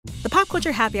Pop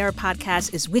Culture Happy Hour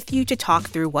podcast is with you to talk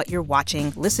through what you're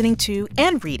watching, listening to,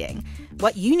 and reading.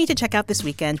 What you need to check out this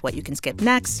weekend, what you can skip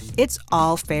next, it's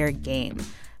all fair game.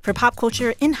 For pop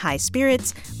culture in high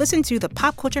spirits, listen to the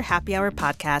Pop Culture Happy Hour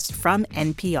podcast from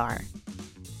NPR.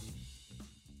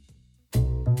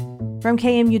 From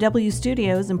KMUW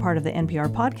Studios and part of the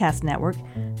NPR Podcast Network,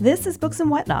 this is Books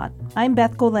and Whatnot. I'm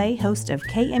Beth Golay, host of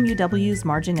KMUW's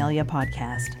Marginalia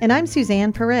podcast. And I'm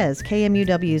Suzanne Perez,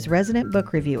 KMUW's resident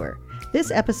book reviewer.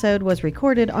 This episode was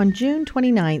recorded on June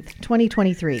 29th,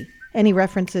 2023. Any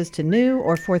references to new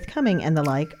or forthcoming and the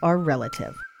like are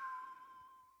relative.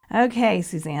 Okay,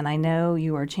 Suzanne, I know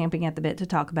you are champing at the bit to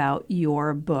talk about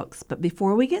your books, but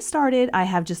before we get started, I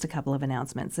have just a couple of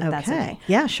announcements, if that's okay.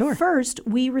 Yeah, sure. First,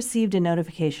 we received a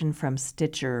notification from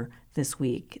Stitcher this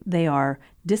week. They are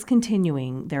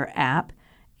discontinuing their app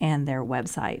and their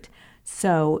website.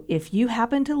 So if you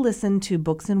happen to listen to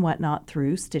Books and Whatnot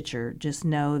through Stitcher, just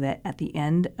know that at the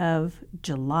end of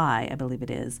July, I believe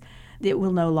it is, it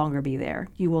will no longer be there.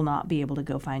 You will not be able to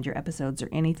go find your episodes or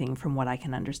anything from what I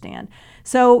can understand.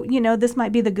 So, this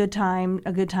might be a good time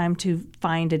to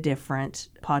find a different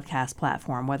podcast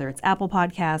platform, whether it's Apple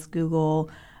Podcasts,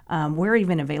 Google, we're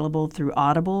even available through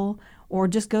Audible, or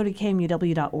just go to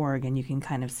kmuw.org and you can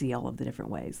kind of see all of the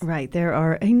different ways. Right. There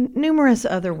are numerous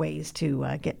other ways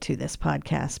to get to this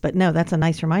podcast. But no, that's a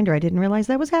nice reminder. I didn't realize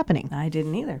that was happening. I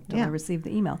didn't either until I received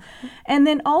the email. And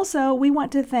then also we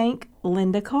want to thank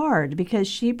Linda Card because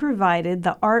she provided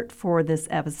the art for this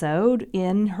episode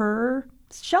in her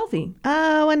shelfie.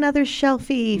 Oh, another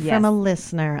shelfie from a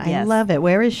listener. I love it.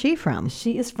 Where is she from?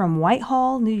 She is from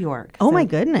Whitehall, New York. Oh, my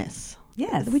goodness.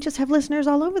 Yes. We just have listeners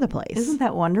all over the place. Isn't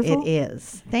that wonderful? It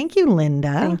is. Thank you,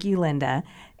 Linda. Thank you, Linda.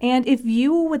 And if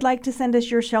you would like to send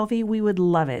us your shelfie, we would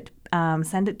love it.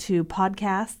 Send it to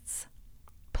podcasts,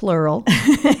 plural,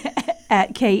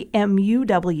 at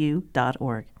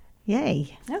kmuw.org.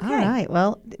 Yay. Okay. All right.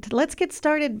 Well, let's get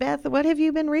started, Beth. What have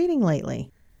you been reading lately?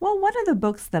 Well, one of the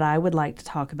books that I would like to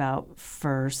talk about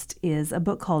first is a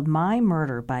book called My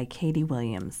Murder by Katie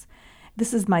Williams.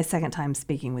 This is my second time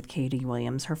speaking with Katie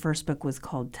Williams. Her first book was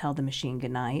called Tell the Machine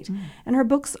Goodnight. And her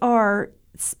books are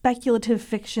speculative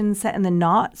fiction set in the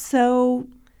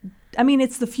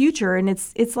it's the future, and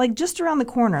it's like just around the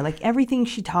corner. Like everything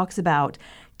she talks about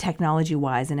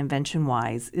technology-wise and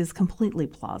invention-wise is completely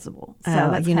plausible. So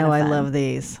that's kind of fun. I love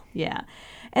these. Yeah.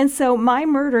 And so My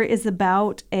Murder is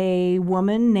about a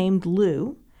woman named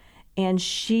Lou, and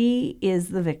she is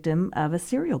the victim of a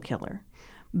serial killer.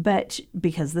 But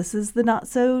because this is the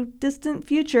not-so-distant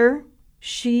future,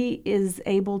 she is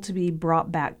able to be brought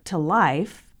back to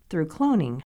life through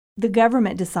cloning. The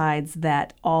government decides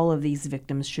that all of these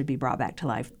victims should be brought back to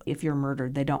life. If you're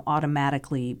murdered, they don't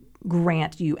automatically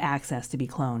grant you access to be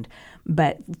cloned.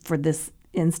 But for this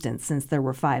instance, since there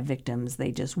were 5 victims,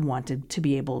 they just wanted to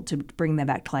be able to bring them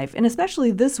back to life. And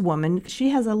especially this woman, she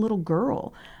has a little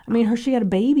girl. She had a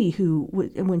baby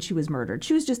when she was murdered.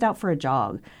 She was just out for a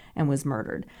jog and was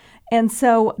murdered. And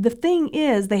so the thing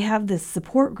is, they have this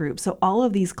support group. So all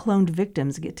of these cloned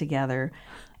victims get together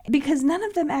because none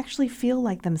of them actually feel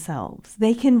like themselves.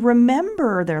 They can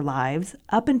remember their lives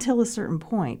up until a certain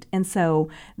point. And so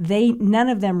none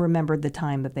of them remembered the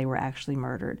time that they were actually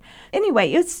murdered.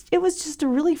 Anyway, it was just a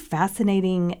really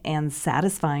fascinating and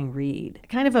satisfying read.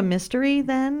 Kind of a mystery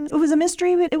then? It was a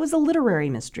mystery, but it was a literary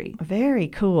mystery. Very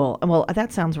cool. Well,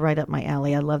 that sounds right up my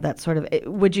alley. I love that sort of.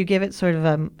 Would you give it sort of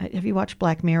have you watched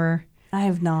Black Mirror? I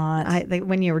have not.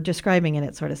 When you were describing it,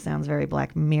 it sort of sounds very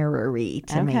Black Mirror-y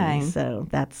to me. So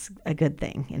that's a good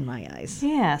thing in my eyes.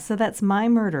 Yeah, so that's My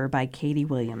Murder by Katie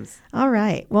Williams. All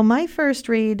right. Well, my first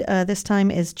read this time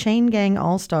is Chain Gang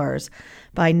All-Stars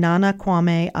by Nana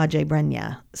Kwame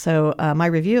Adjei-Brenyah. So my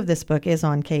review of this book is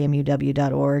on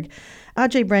kmuw.org.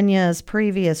 Adjei-Brenyah's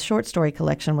previous short story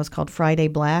collection was called Friday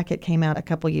Black. It came out a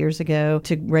couple years ago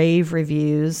to rave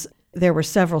reviews. There were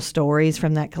several stories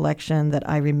from that collection that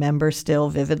I remember still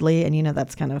vividly, and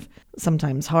that's kind of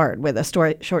sometimes hard with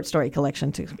a short story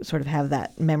collection to sort of have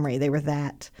that memory. They were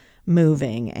that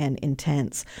moving and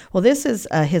intense. Well, this is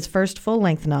his first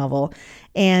full-length novel,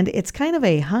 and it's kind of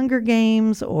a Hunger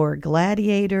Games or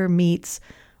Gladiator meets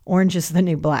Orange is the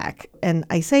New Black. And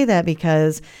I say that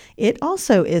because it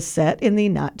also is set in the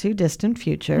not-too-distant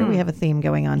future. We have a theme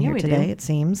going on here today, it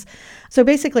seems. So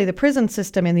basically, the prison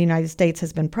system in the United States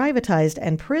has been privatized,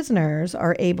 and prisoners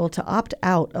are able to opt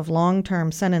out of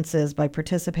long-term sentences by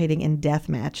participating in death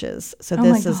matches. So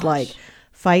this is like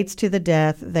fights to the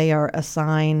death. They are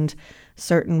assigned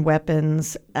certain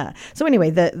weapons. So anyway,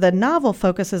 the novel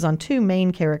focuses on two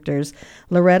main characters,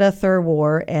 Loretta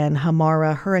Thurwar and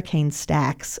Hamara Hurricane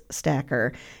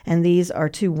Stacker. And these are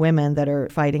two women that are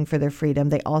fighting for their freedom.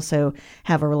 They also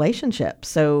have a relationship.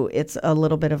 So it's a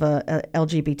little bit of a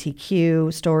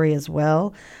LGBTQ story as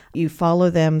well. You follow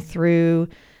them through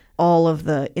all of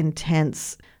the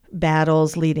intense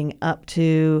battles leading up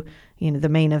to, the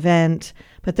main event.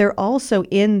 But they're also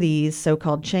in these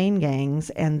so-called chain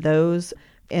gangs, and those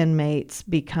inmates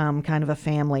become kind of a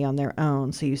family on their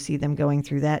own. So you see them going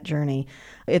through that journey.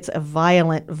 It's a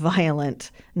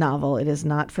violent novel. It is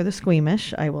not for the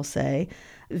squeamish, I will say.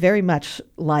 Very much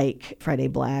like Friday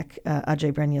Black,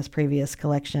 Ajay Brenya's previous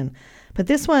collection. But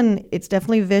this one, it's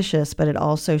definitely vicious, but it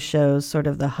also shows sort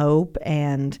of the hope,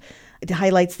 and it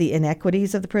highlights the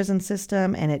inequities of the prison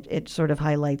system, and it sort of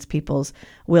highlights people's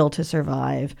will to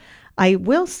survive. I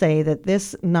will say that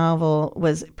this novel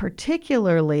was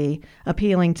particularly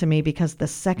appealing to me because the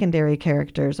secondary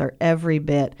characters are every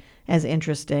bit as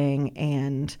interesting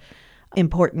and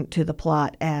important to the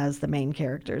plot as the main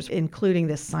characters, including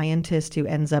this scientist who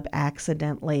ends up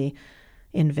accidentally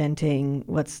inventing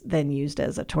what's then used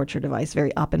as a torture device,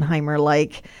 very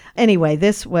Oppenheimer-like. Anyway,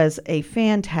 this was a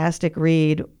fantastic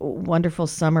read, wonderful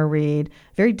summer read,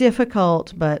 very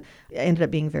difficult, but I ended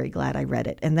up being very glad I read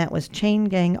it. And that was Chain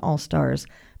Gang All-Stars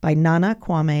by Nana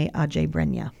Kwame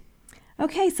Adjei-Brenyah.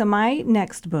 Okay, so my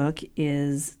next book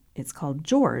it's called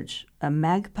George, a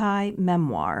Magpie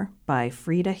Memoir by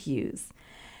Frida Hughes.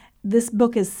 This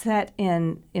book is set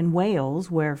in Wales,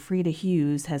 where Frida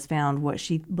Hughes has found what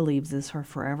she believes is her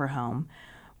forever home.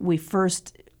 We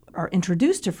first are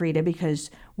introduced to Frida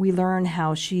because we learn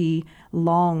how she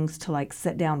longs to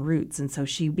set down roots, and so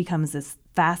she becomes this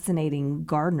fascinating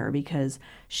gardener because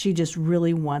she just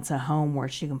really wants a home where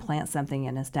she can plant something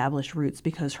and establish roots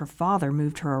because her father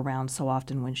moved her around so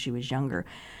often when she was younger.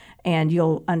 And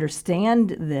you'll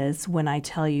understand this when I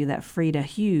tell you that Frida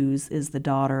Hughes is the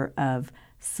daughter of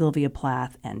Sylvia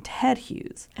Plath and Ted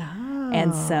Hughes. Oh.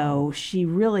 And so she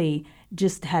really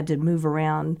just had to move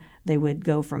around. They would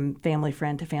go from family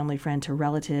friend to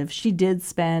relative. She did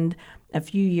spend a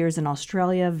few years in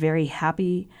Australia, very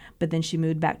happy, but then she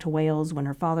moved back to Wales when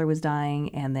her father was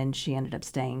dying, and then she ended up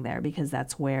staying there because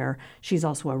that's where she's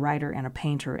also a writer and a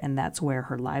painter, and that's where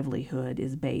her livelihood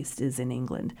is based, is in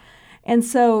England. And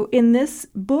so in this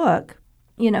book,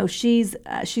 she's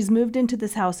moved into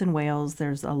this house in Wales.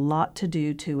 There's a lot to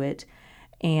do to it.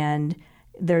 And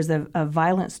there's a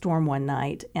violent storm one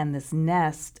night, and this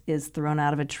nest is thrown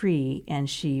out of a tree, and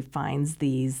she finds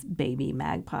these baby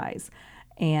magpies.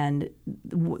 And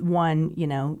one,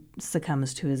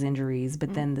 succumbs to his injuries.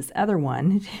 But then this other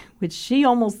one, which she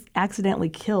almost accidentally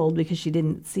killed because she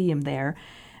didn't see him there,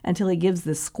 until he gives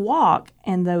this squawk.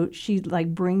 And though she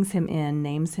brings him in,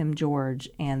 names him George,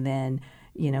 and then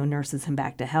nurses him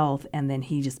back to health, and then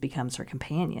he just becomes her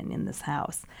companion in this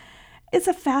house. It's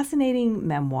a fascinating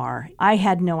memoir. I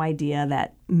had no idea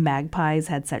that magpies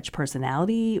had such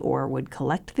personality or would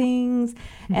collect things.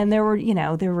 And there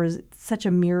was such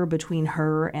a mirror between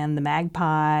her and the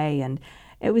magpie, and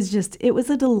it was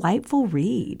a delightful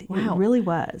read. Wow. It really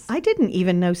was. I didn't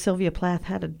even know Sylvia Plath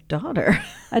had a daughter.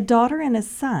 A daughter and a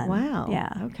son. Wow.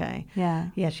 Yeah. Okay. Yeah.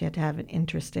 Yeah, she had to have an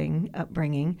interesting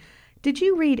upbringing. Did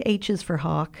you read H's for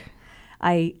Hawk?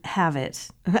 I have it.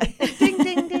 Ding,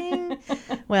 ding, ding.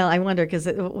 Well, I wonder, because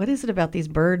what is it about these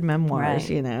bird memoirs,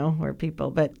 Right. where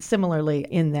people, but similarly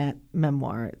in that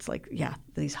memoir, it's like, yeah,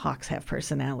 these hawks have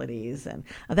personalities. And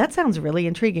that sounds really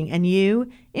intriguing. And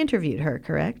you interviewed her,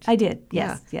 correct? I did,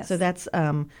 yes, yes. So that's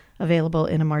available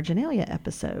in a Marginalia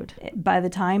episode. By the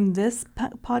time this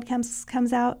podcast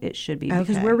comes out, it should be.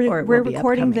 Because Okay. we're Or it will be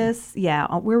recording upcoming. this.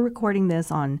 Yeah, we're recording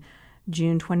this on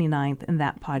June 29th, and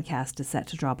that podcast is set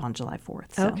to drop on July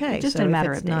 4th. So Okay. just so a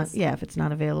matter if of it's days. if it's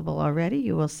not available already,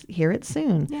 you will hear it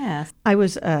soon. Yes. I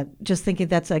was just thinking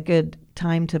that's a good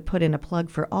time to put in a plug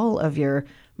for all of your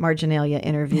Marginalia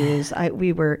interviews.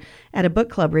 We were at a book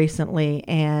club recently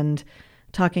and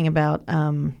talking about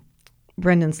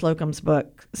Brendan Slocum's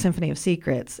book, Symphony of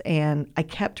Secrets, and I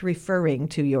kept referring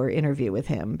to your interview with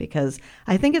him because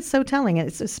I think it's so telling.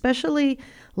 It's especially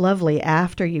lovely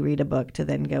after you read a book to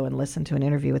then go and listen to an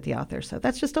interview with the author. So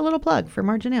that's just a little plug for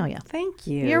Marginalia. Thank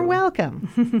you. You're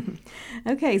welcome.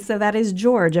 Okay, so that is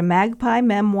George, a Magpie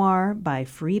Memoir by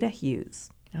Frida Hughes.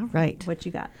 All right. What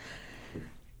you got?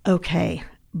 Okay.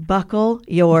 Buckle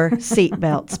your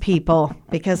seatbelts, people,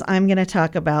 because I'm going to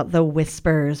talk about The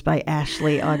Whispers by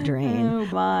Ashley Audrain. Oh,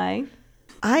 my.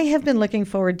 I have been looking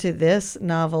forward to this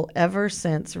novel ever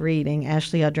since reading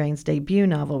Ashley Audrain's debut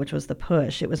novel, which was The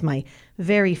Push. It was my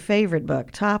very favorite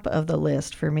book, top of the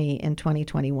list for me in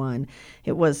 2021.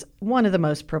 It was one of the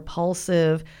most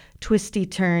propulsive,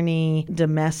 twisty-turny,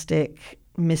 domestic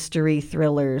mystery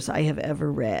thrillers I have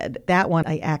ever read. That one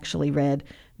I actually read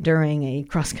during a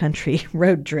cross-country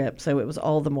road trip, so it was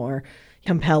all the more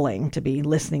compelling to be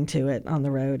listening to it on the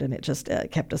road, and it just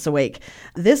kept us awake.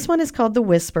 This one is called The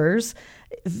Whispers.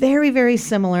 Very, very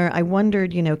similar. I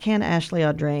wondered, can Ashley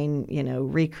Audrain,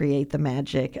 recreate the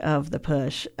magic of The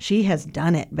Push? She has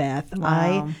done it, Beth. Wow.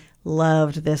 I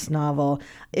loved this novel.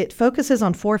 It focuses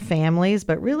on 4 families,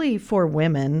 but really 4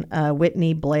 women,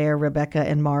 Whitney, Blair, Rebecca,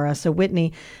 and Mara. So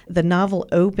Whitney, the novel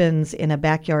opens in a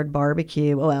backyard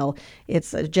barbecue. Well,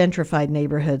 it's a gentrified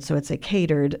neighborhood, so it's a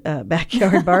catered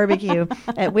backyard barbecue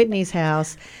at Whitney's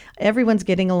house. Everyone's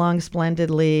getting along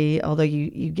splendidly, although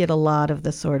you get a lot of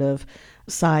the sort of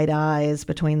side eyes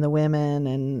between the women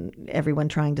and everyone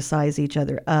trying to size each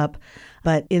other up.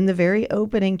 But in the very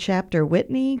opening chapter,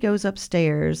 Whitney goes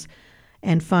upstairs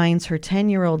and finds her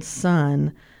 10-year-old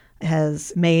son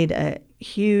has made a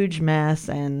huge mess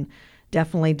and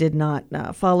definitely did not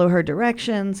follow her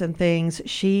directions and things.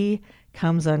 She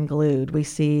comes unglued. We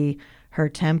see her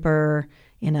temper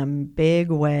in a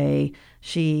big way.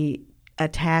 She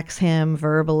attacks him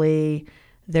verbally.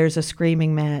 There's a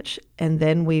screaming match, and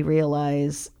then we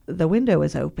realize the window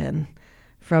is open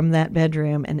from that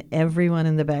bedroom, and everyone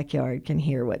in the backyard can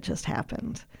hear what just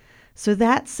happened. So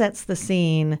that sets the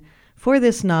scene for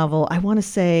this novel. I want to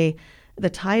say the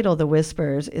title, The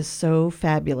Whispers, is so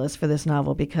fabulous for this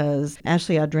novel because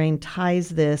Ashley Audrain ties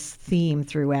this theme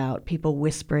throughout, people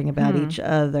whispering about each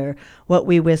other, what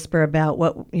we whisper about,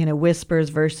 whispers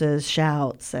versus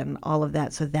shouts and all of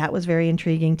that. So that was very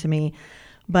intriguing to me.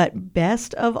 But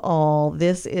best of all,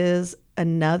 this is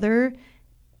another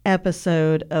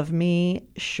episode of me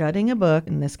shutting a book.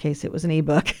 In this case, it was an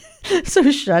ebook.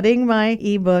 So shutting my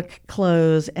ebook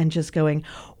close and just going,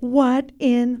 what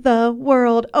in the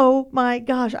world? Oh my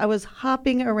gosh. I was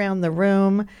hopping around the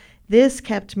room. This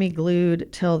kept me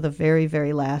glued till the very,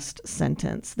 very last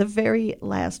sentence, the very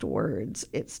last words.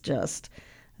 It's just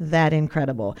that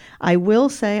incredible. I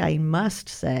must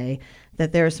say,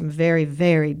 that there are some very,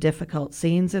 very difficult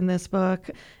scenes in this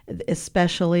book,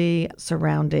 especially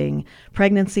surrounding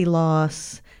pregnancy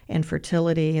loss and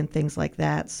fertility and things like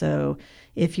that. So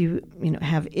if you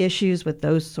have issues with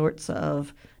those sorts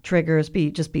of triggers,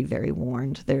 just be very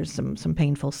warned. There's some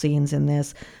painful scenes in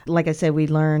this. Like I said, we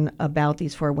learn about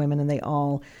these 4 women, and they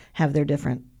all have their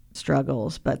different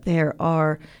struggles. But there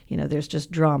are, there's just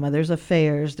drama. There's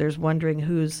affairs. There's wondering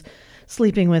who's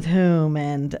sleeping with whom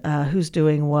and who's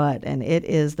doing what. And it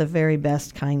is the very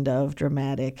best kind of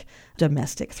dramatic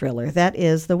domestic thriller. That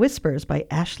is The Whispers by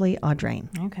Ashley Audrain.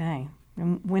 Okay.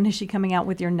 And when is she coming out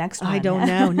with your next one? I don't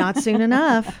know. Not soon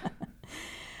enough.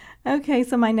 Okay,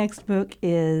 so my next book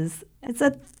it's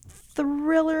a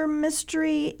thriller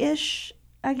mystery-ish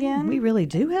again. We really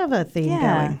do have a theme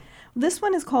going. This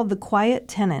one is called The Quiet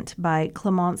Tenant by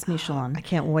Clémence Michelin. I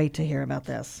can't wait to hear about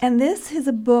this. And this is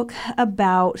a book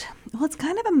about, it's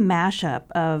kind of a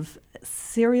mashup of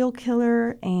serial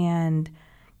killer and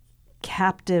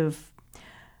captive.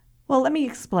 Well, let me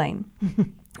explain.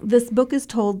 This book is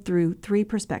told through 3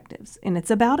 perspectives, and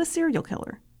it's about a serial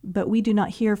killer, but we do not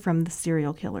hear from the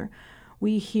serial killer.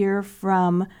 We hear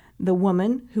from the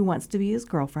woman who wants to be his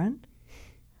girlfriend,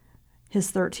 his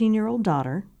 13-year-old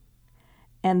daughter,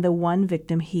 and the one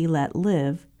victim he let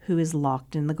live, who is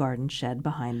locked in the garden shed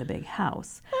behind the big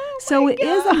house. So it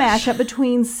is a mashup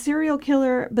between serial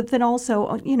killer, but then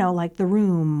also, like The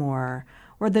Room or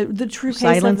the true case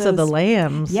Silence of the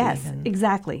Lambs. Yes, even.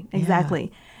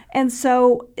 Exactly. And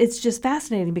so it's just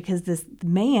fascinating because this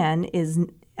man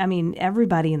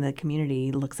everybody in the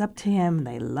community looks up to him,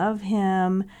 they love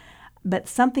him, but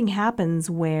something happens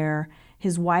where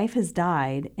his wife has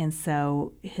died, and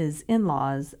so his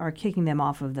in-laws are kicking them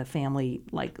off of the family,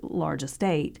 large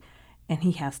estate, and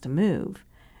he has to move.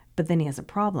 But then he has a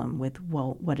problem with,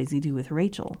 what does he do with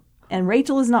Rachel? And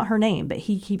Rachel is not her name, but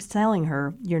he keeps telling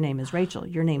her, your name is Rachel.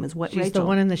 Your name is Rachel. She's the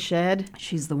one in the shed?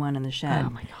 She's the one in the shed. Oh,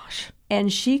 my gosh.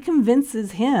 And she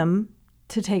convinces him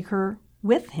to take her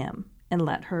with him and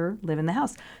let her live in the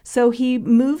house. So he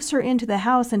moves her into the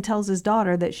house and tells his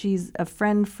daughter that she's a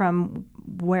friend from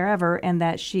wherever and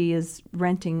that she is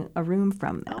renting a room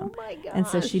from them. Oh, my gosh. And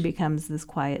so she becomes this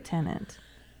quiet tenant.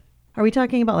 Are we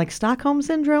talking about like Stockholm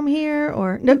Syndrome here?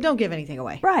 Or no, don't give anything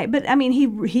away. Right. But I mean,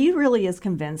 he really is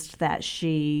convinced that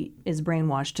she is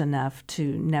brainwashed enough to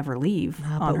never leave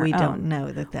on But her we own. don't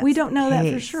know that that's We don't know that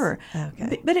for case. sure.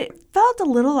 Okay. But it felt a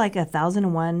little like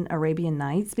 1001 Arabian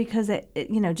Nights because it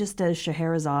just as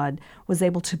Scheherazade was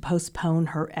able to postpone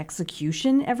her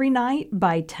execution every night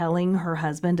by telling her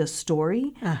husband a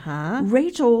story,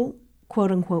 Rachel,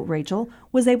 quote unquote Rachel,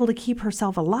 was able to keep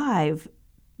herself alive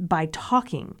by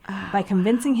talking, by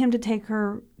convincing him to take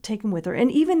him with her.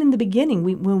 And even in the beginning,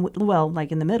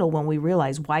 like in the middle, when we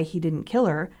realized why he didn't kill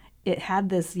her, it had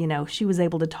this, she was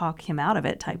able to talk him out of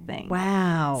it type thing.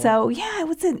 Wow. So yeah,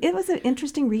 it was an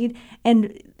interesting read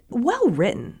and well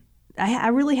written. I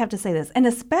really have to say this, and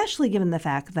especially given the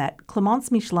fact that Clémence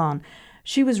Michelin,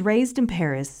 she was raised in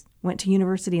Paris, went to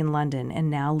university in London, and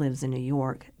now lives in New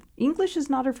York. English is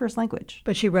not her first language.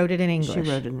 But she wrote it in English. She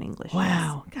wrote it in English.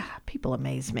 Wow. God, people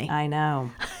amaze me. I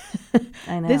know.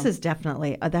 This is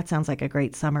definitely, that sounds like a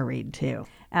great summer read, too.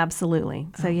 Absolutely.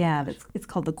 So, it's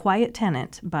called The Quiet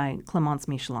Tenant by Clémence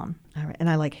Michelin. All right. And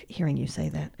I like hearing you say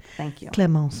that. Thank you.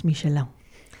 Clémence Michelin.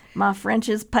 My French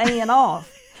is paying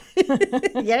off.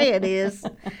 Yeah, it is.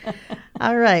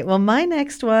 All right. Well, my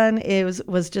next one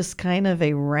was just kind of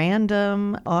a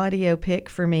random audio pick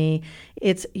for me.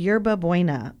 It's Yerba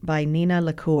Buena by Nina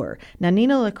LaCour. Now,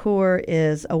 Nina LaCour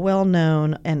is a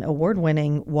well-known and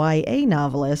award-winning YA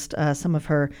novelist. Some of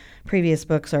her previous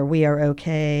books are We Are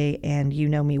Okay and You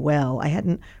Know Me Well. I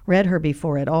hadn't read her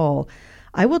before at all.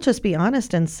 I will just be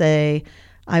honest and say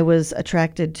I was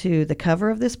attracted to the cover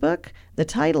of this book, the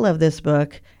title of this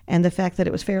book, and the fact that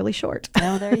it was fairly short.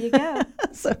 Oh, there you go.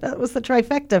 So that was the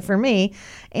trifecta for me.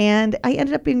 And I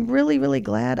ended up being really, really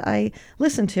glad I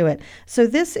listened to it. So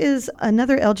this is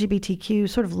another LGBTQ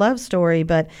sort of love story,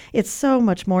 but it's so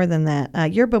much more than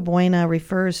that. Yerba Buena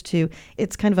refers to,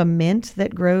 it's kind of a mint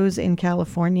that grows in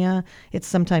California. It's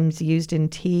sometimes used in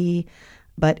tea.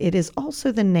 But it is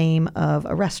also the name of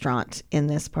a restaurant in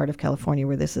this part of California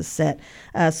where this is set.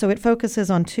 So it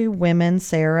focuses on two women,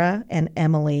 Sarah and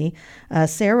Emily.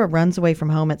 Sarah runs away from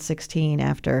home at 16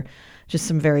 after just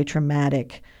some very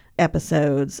traumatic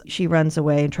episodes. She runs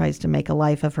away and tries to make a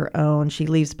life of her own. She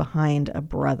leaves behind a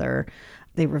brother.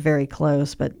 They were very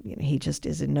close, but he just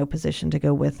is in no position to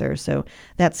go with her. So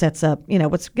that sets up,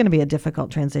 what's going to be a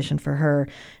difficult transition for her.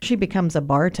 She becomes a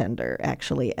bartender,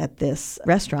 actually, at this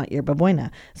restaurant, Yerba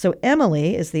Buena. So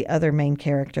Emily is the other main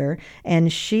character,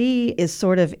 and she is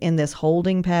sort of in this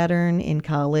holding pattern in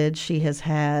college. She has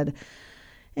had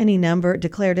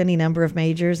declared any number of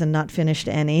majors and not finished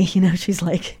any. She's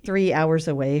like 3 hours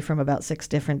away from about 6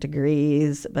 different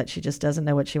degrees, but she just doesn't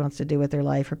know what she wants to do with her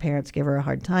life. Her parents give her a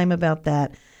hard time about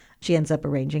that. She ends up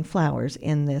arranging flowers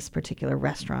in this particular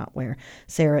restaurant where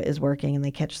Sarah is working, and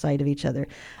they catch sight of each other.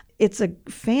 It's a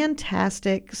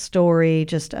fantastic story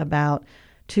just about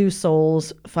two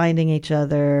souls finding each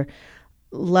other,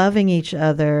 loving each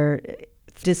other,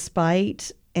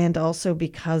 despite and also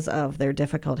because of their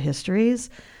difficult histories.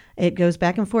 It goes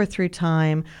back and forth through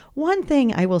time. One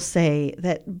thing I will say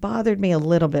that bothered me a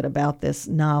little bit about this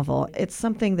novel, it's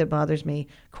something that bothers me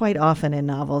quite often in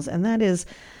novels, and that is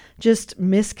just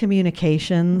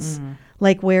miscommunications.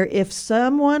 Like where if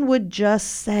someone would just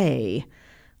say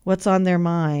what's on their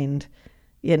mind,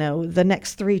 the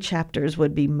next 3 chapters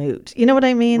would be moot. You know what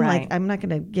I mean? Right. Like, I'm not going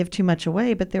to give too much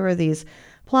away, but there are these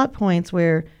plot points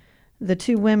where the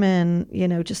two women,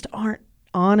 just aren't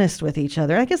honest with each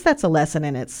other. I guess that's a lesson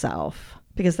in itself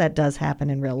because that does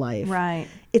happen in real life. Right.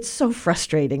 It's so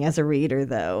frustrating as a reader,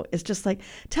 though. It's just like,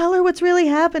 tell her what's really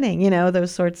happening,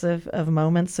 those sorts of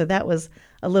moments. So that was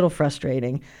a little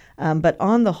frustrating. But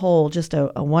on the whole, just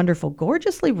a wonderful,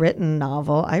 gorgeously written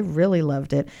novel. I really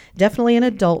loved it. Definitely an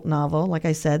adult novel. Like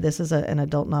I said, this is an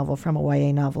adult novel from a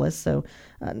YA novelist, so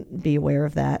be aware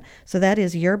of that. So that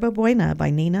is Yerba Buena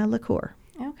by Nina LaCour.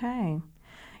 Okay.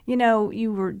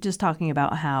 You were just talking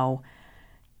about how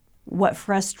what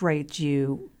frustrates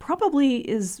you probably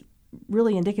is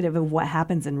really indicative of what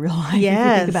happens in real life if you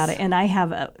think about it. And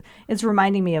it's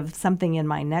reminding me of something in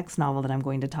my next novel that I'm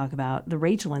going to talk about, The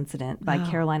Rachel Incident by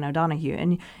Caroline O'Donoghue.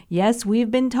 And yes,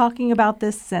 we've been talking about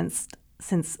this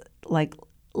since like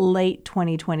late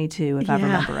 2022, if I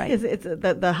remember right.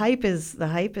 The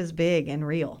hype is big and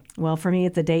real. Well, for me,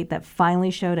 it's a date that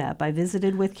finally showed up. I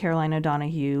visited with Caroline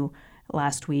O'Donoghue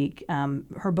last week.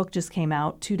 Her book just came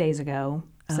out 2 days ago,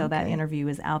 so that interview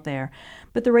is out there.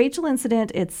 But The Rachel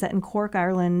Incident, it's set in Cork,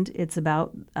 Ireland. It's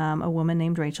about a woman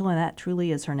named Rachel, and that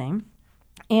truly is her name.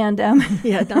 And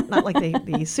not like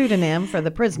the pseudonym for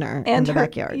the prisoner in the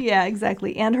backyard. Yeah,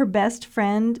 exactly. And her best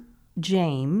friend,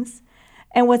 James.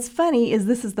 And what's funny is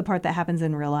this is the part that happens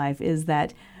in real life, is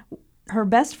that her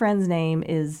best friend's name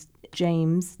is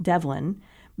James Devlin.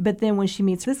 But then when she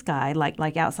meets this guy,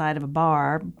 like outside of a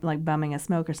bar, like bumming a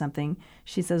smoke or something,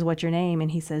 she says, "What's your name?" And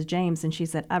he says, "James." And she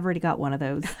said, "I've already got one of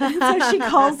those." So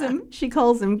she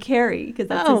calls him Carrie because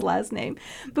that's his last name.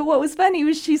 But what was funny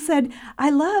was she said, "I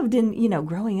loved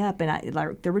growing up, and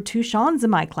there were two Seans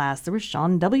in my class. There was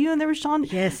Sean W. and there was Sean."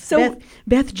 Yes. So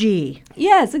Beth G.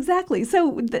 Yes, exactly.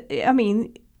 So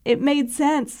it made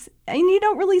sense, and you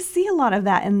don't really see a lot of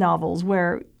that in novels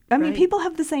where. People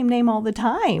have the same name all the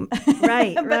time.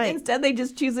 Right, but instead they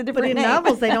just choose a different name. But in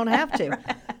novels, they don't have to.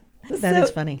 Right. That is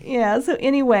funny. Yeah, so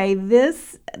anyway,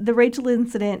 the Rachel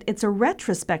incident, it's a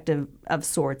retrospective of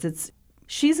sorts.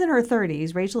 She's in her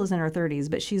 30s, Rachel is in her 30s,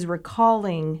 but she's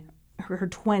recalling her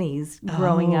 20s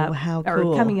growing up how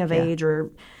cool. or coming of age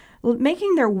or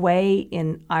making their way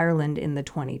in Ireland in the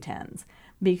 2010s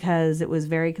because it was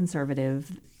very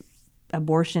conservative.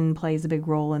 Abortion plays a big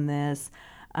role in this.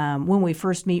 When we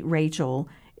first meet Rachel,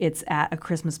 it's at a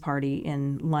Christmas party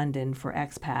in London for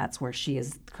expats where she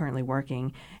is currently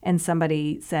working. And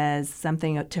somebody says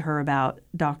something to her about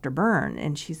Dr. Byrne.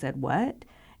 And she said, "What?"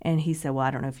 And he said, "Well,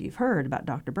 I don't know if you've heard about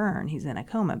Dr. Byrne. He's in a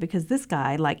coma." Because this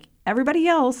guy, like everybody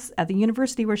else at the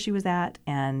university where she was at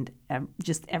and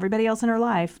just everybody else in her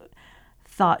life,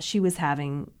 thought she was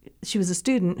a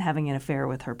student having an affair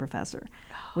with her professor,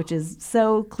 which is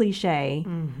so cliche.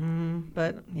 Mm-hmm.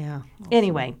 But yeah.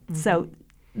 Anyway, so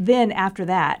then after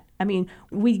that,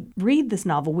 we read this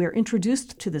novel. We're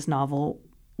introduced to this novel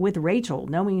with Rachel,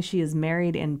 knowing she is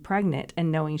married and pregnant and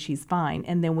knowing she's fine.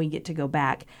 And then we get to go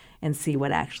back and see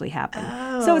what actually happened.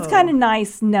 Oh. So it's kind of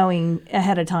nice knowing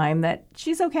ahead of time that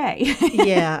she's okay.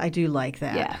 Yeah, I do like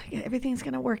that. Yeah. Everything's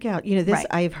going to work out. Right.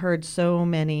 I've heard so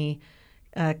many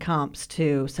comps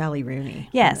to Sally Rooney.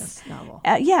 Yes. In this novel.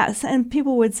 Yes, and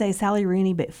people would say Sally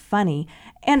Rooney, but funny.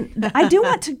 And I do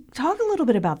want to talk a little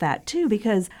bit about that too,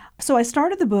 because so I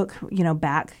started the book,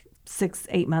 back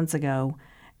 6-8 months ago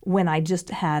when I just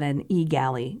had an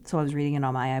e-galley. So I was reading it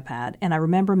on my iPad, and I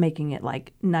remember making it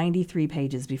like 93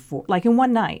 pages before, like in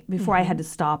one night before I had to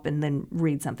stop and then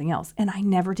read something else. And I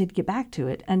never did get back to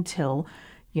it until,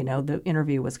 the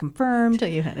interview was confirmed. Until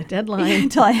you had a deadline.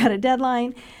 Until I had a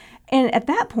deadline. And at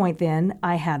that point, then,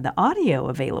 I had the audio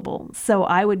available. So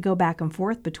I would go back and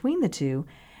forth between the two.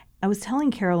 I was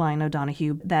telling Caroline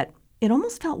O'Donoghue that it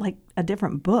almost felt like a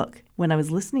different book when I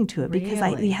was listening to it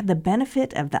because you had the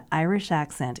benefit of the Irish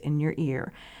accent in your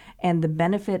ear and the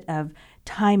benefit of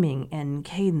timing and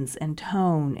cadence and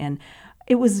tone. And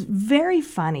it was very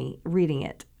funny reading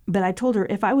it. But I told her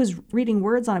if I was reading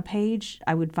words on a page,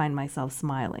 I would find myself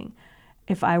smiling.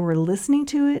 If I were listening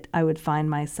to it, I would find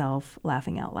myself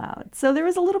laughing out loud. So there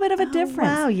was a little bit of a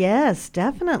difference. Wow, yes,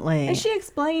 definitely. And she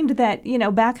explained that,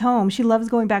 back home, she loves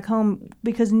going back home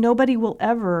because nobody will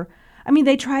ever,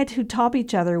 they try to top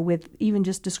each other with even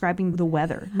just describing the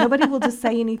weather. Nobody will just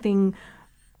say anything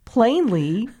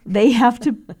plainly. They have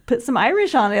to put some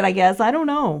Irish on it, I guess. I don't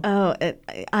know. Oh,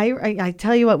 I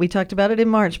tell you what, we talked about it in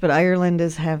March, but Ireland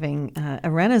is having a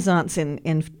renaissance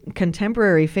in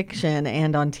contemporary fiction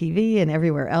and on TV and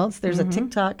everywhere else. There's a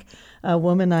TikTok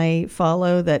woman I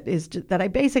follow that I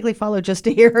basically follow just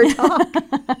to hear her talk.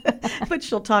 But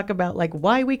she'll talk about like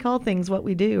why we call things what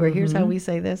we do, or here's how we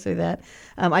say this or that.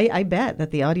 I bet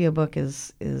that the audiobook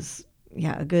is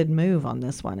a good move on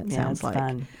this one. It sounds like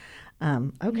fun.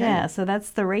 Okay. Yeah, so that's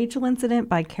The Rachel Incident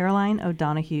by Caroline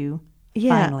O'Donoghue.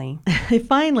 Finally.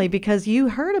 Finally, because you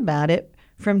heard about it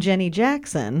from Jenny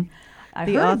Jackson. I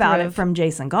heard about it from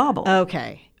Jason Gobble.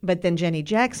 Okay. But then Jenny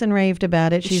Jackson raved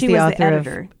about it. She's she the was author the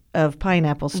editor. Of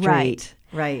Pineapple Street.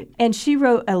 Right. And she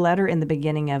wrote a letter in the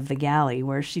beginning of The Galley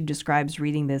where she describes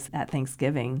reading this at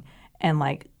Thanksgiving and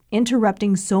like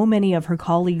interrupting so many of her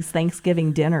colleagues'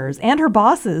 Thanksgiving dinners and her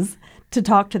bosses to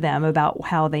talk to them about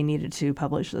how they needed to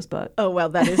publish this book. Oh, well,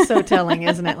 that is so telling,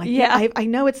 isn't it? Like, yeah. I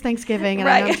know it's Thanksgiving and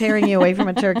right. I know I'm tearing you away from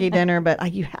a turkey dinner, but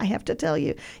I have to tell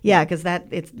you. Yeah, because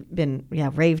it's been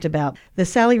raved about. The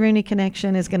Sally Rooney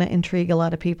connection is going to intrigue a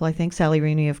lot of people, I think. Sally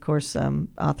Rooney, of course,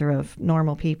 author of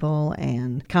Normal People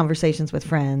and Conversations with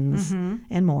Friends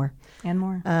and more. And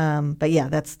more. But yeah,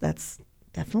 that's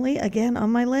definitely, again, on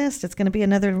my list. It's going to be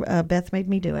another Beth Made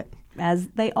Me Do It. As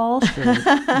they all should.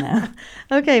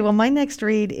 Okay, well, my next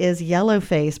read is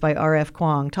Yellowface by R.F.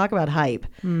 Kuang. Talk about hype.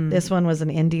 This one was an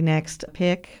Indie Next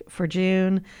pick for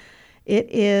June. It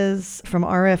is from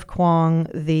R.F.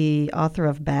 Kuang, the author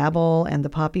of Babel and The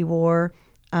Poppy War.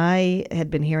 I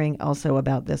had been hearing also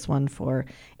about this one for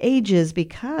ages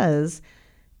because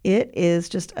it is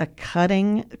just a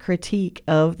cutting critique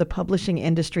of the publishing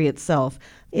industry itself.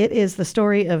 It is the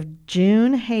story of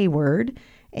June Hayward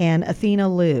and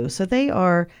Athena Liu. So they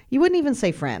are, you wouldn't even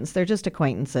say friends, they're just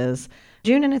acquaintances.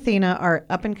 June and Athena are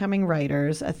up-and-coming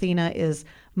writers. Athena is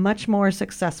much more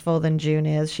successful than June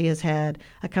is. She has had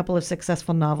a couple of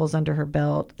successful novels under her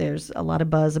belt. There's a lot of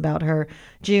buzz about her.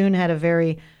 June had a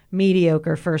very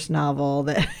mediocre first novel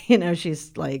that,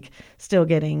 she's like still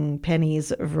getting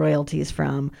pennies of royalties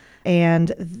from.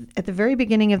 And at the very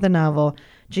beginning of the novel,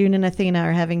 June and Athena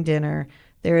are having dinner.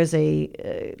 There is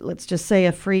let's just say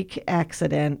a freak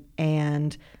accident,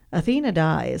 and Athena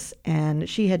dies. And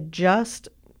she had just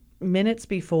minutes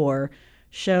before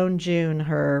shown June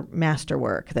her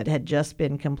masterwork that had just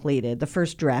been completed, the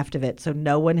first draft of it. So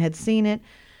no one had seen it.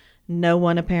 No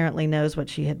one apparently knows what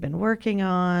she had been working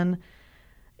on.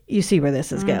 You see where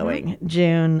this is going.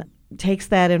 June takes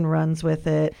that and runs with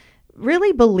it.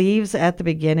 Really believes at the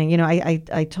beginning.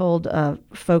 I told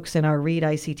folks in our Read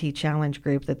ICT Challenge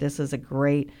group that this is a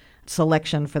great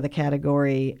selection for the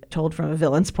category told from a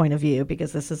villain's point of view,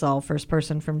 because this is all first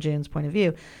person from June's point of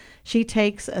view. She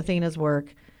takes Athena's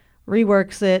work,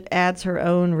 reworks it, adds her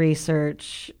own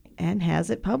research, and has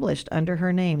it published under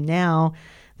her name. Now,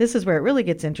 this is where it really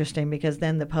gets interesting, because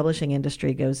then the publishing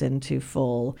industry goes into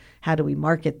full, how do we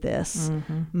market this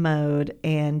mode?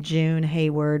 And June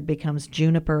Hayward becomes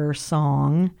Juniper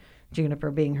Song,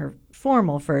 Juniper being her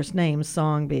formal first name,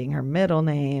 Song being her middle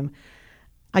name.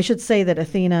 I should say that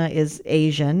Athena is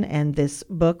Asian, and this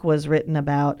book was written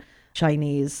about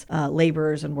Chinese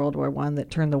laborers in World War I that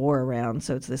turned the war around.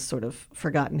 So it's this sort of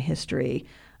forgotten history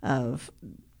of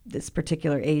this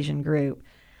particular Asian group.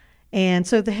 And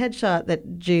so the headshot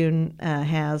that June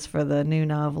has for the new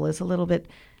novel is a little bit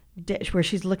where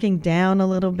she's looking down a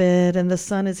little bit and the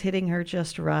sun is hitting her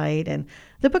just right. And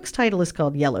the book's title is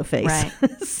called Yellowface.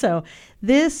 Right. So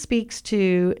this speaks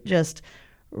to just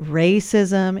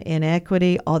racism,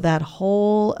 inequity, all that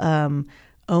whole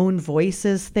own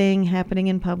voices thing happening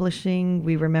in publishing.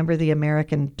 We remember the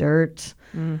American Dirt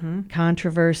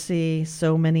controversy,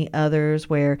 so many others,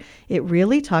 where it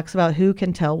really talks about who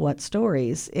can tell what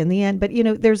stories in the end. But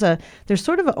there's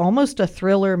sort of almost a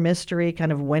thriller mystery,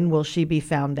 kind of when will she be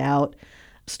found out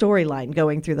storyline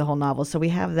going through the whole novel. So we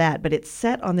have that, but it's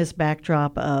set on this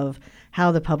backdrop of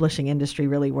how the publishing industry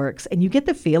really works. And you get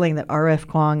the feeling that R.F.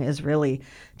 Kuang is really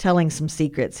telling some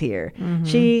secrets here.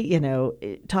 She,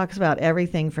 talks about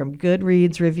everything from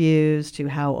Goodreads reviews to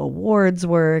how awards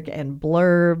work and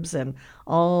blurbs and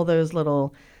all those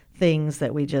little things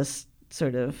that we just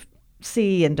sort of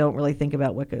see and don't really think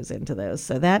about what goes into those.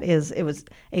 So it was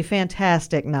a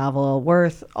fantastic novel,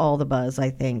 worth all the buzz, I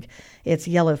think. It's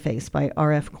Yellowface by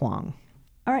R.F. Kuang.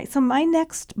 All right, so my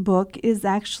next book is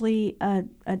actually a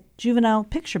juvenile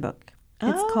picture book.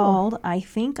 It's called I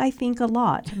Think a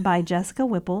Lot by Jessica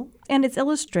Whipple, and it's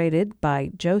illustrated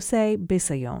by Jose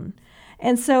Bisayon.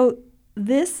 And so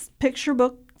this picture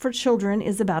book for children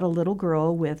is about a little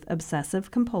girl with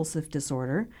obsessive-compulsive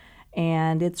disorder,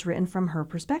 and it's written from her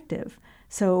perspective.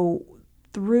 So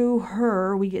through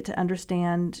her, we get to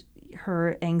understand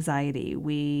her anxiety.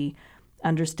 We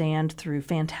understand through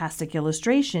fantastic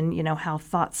illustration, how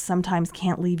thoughts sometimes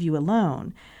can't leave you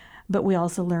alone. But we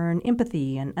also learn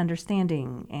empathy and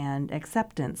understanding and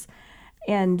acceptance.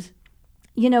 And,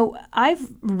 I've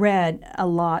read a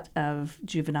lot of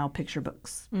juvenile picture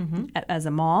books as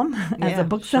a mom, as a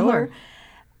bookseller. Sure.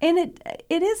 And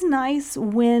it is nice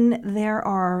when there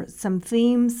are some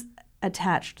themes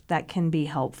attached that can be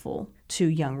helpful to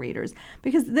young readers,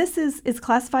 because this is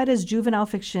classified as juvenile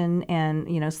fiction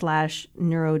and slash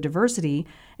neurodiversity,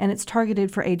 and it's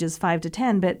targeted for ages 5 to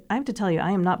 10. But I have to tell you,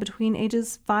 I am not between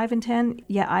ages 5 and 10.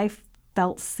 Yeah, I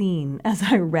felt seen as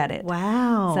I read it.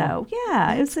 Wow. So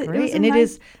yeah, it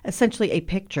is essentially a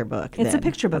picture book. It's a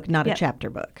picture book, not a chapter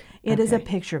book. It is a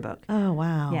picture book. Oh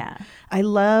wow. Yeah. I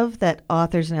love that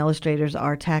authors and illustrators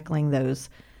are tackling those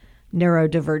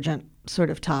neurodivergent sort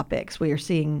of topics. We are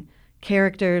seeing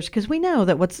characters, because we know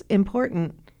that what's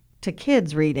important to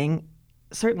kids reading,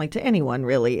 certainly to anyone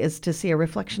really, is to see a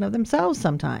reflection of themselves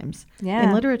sometimes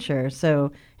in literature.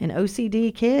 So an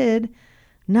OCD kid,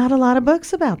 not a lot of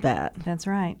books about that. That's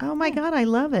right. Oh my God, I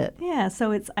love it. Yeah, so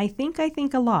it's I Think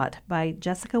a Lot by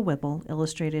Jessica Whipple,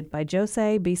 illustrated by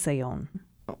Jose Bisayon.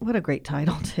 What a great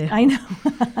title too. I know.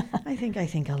 I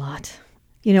think a lot.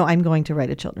 I'm going to write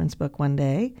a children's book one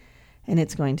day, and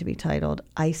it's going to be titled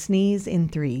I Sneeze in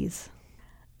Threes.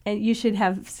 And you should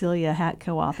have Celia Hatt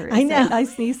co-author it. I know. I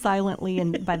sneeze silently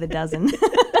and by the dozen.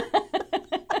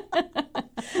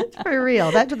 For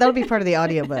real. That'll be part of the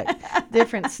audiobook.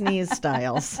 Different sneeze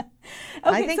styles.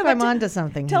 I think I'm onto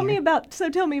something Tell here. me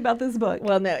about this book.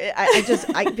 Well, no,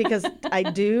 because I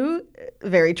do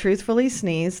very truthfully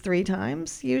sneeze 3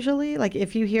 times usually. Like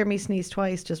if you hear me sneeze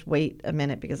twice, just wait a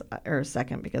minute or a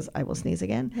second because I will sneeze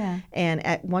again. Yeah. And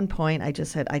at one point I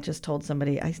just told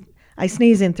somebody I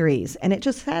sneeze in 3s, and it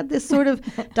just had this sort of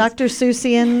Dr.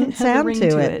 Seussian sound ring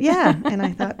to to it. it. Yeah, and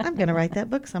I thought I'm going to write that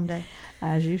book someday.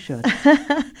 As you should.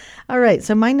 All right,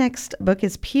 so my next book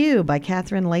is Pew by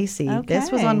Catherine Lacey. Okay.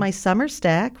 This was on my summer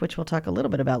stack, which we'll talk a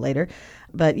little bit about later.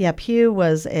 But yeah, Pew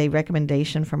was a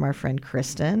recommendation from our friend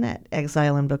Kristen at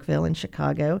Exile in Bookville in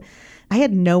Chicago. I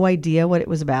had no idea what it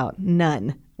was about,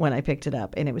 none, when I picked it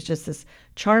up. And it was just this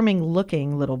charming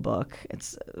looking little book.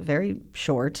 It's very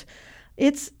short.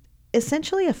 It's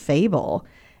essentially a fable,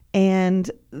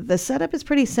 and the setup is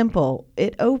pretty simple.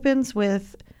 It opens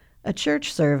with a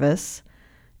church service,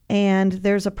 and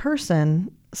there's a person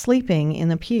sleeping in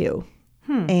the pew.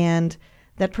 And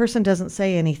that person doesn't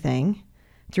say anything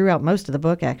throughout most of the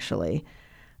book, actually.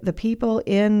 The people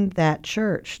in that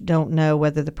church don't know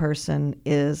whether the person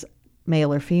is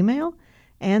male or female,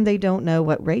 and they don't know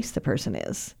what race the person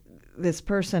is. This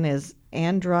person is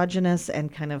androgynous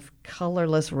and kind of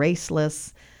colorless,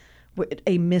 raceless,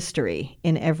 a mystery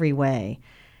in every way.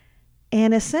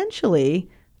 And essentially,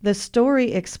 the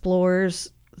story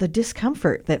explores the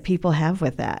discomfort that people have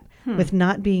with that, with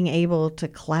not being able to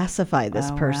classify this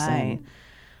person. Right.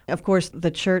 Of course,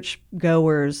 the church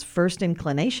goers' first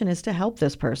inclination is to help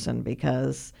this person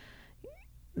because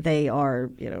they are,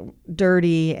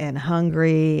 dirty and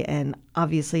hungry and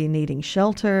obviously needing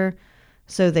shelter.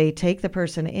 So they take the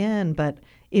person in, but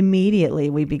immediately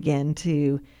we begin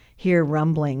to hear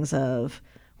rumblings of,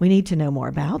 we need to know more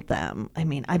about them. I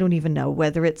mean, I don't even know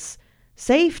whether it's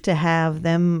safe to have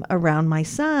them around my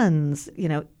sons.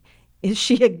 Is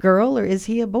she a girl or is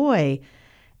he a boy?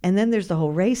 And then there's the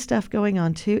whole race stuff going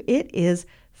on too. It is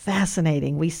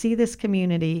fascinating. We see this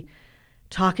community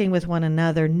talking with one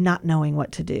another, not knowing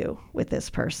what to do with this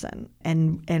person,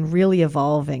 and really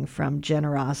evolving from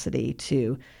generosity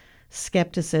to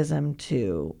skepticism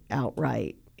to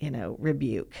outright,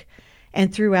 rebuke.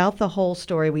 And throughout the whole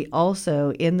story, we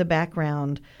also, in the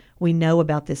background, we know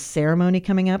about this ceremony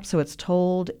coming up. So it's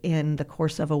told in the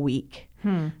course of a week.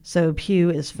 So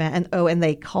Pew is and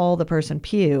they call the person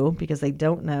Pew because they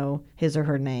don't know his or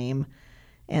her name,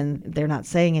 and they're not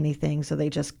saying anything. So they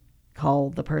just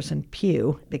call the person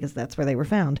Pew because that's where they were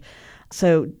found.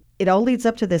 So it all leads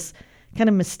up to this kind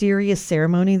of mysterious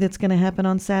ceremony that's going to happen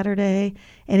on Saturday.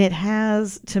 And it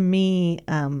has, to me,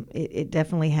 it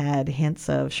definitely had hints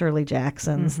of Shirley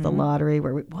Jackson's The Lottery,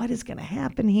 where what is going to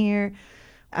happen here?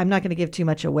 I'm not going to give too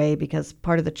much away because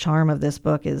part of the charm of this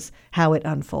book is how it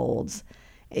unfolds.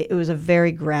 It was a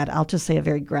very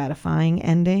gratifying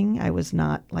ending. I was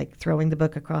not like throwing the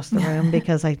book across the room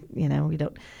because we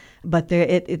don't, but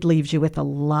it leaves you with a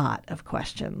lot of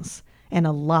questions and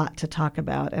a lot to talk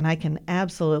about. And I can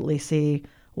absolutely see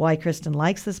why Kristen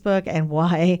likes this book and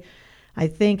why I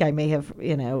think I may have,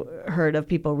 heard of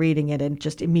people reading it and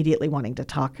just immediately wanting to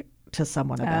talk to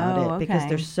someone about it because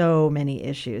there's so many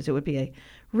issues. It would be a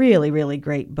really, really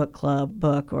great book club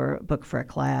book or a book for a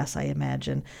class, I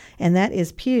imagine. And that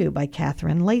is Pew by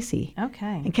Catherine Lacey.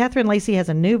 Okay. And Catherine Lacey has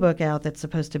a new book out that's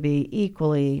supposed to be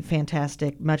equally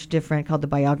fantastic, much different, called The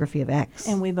Biography of X.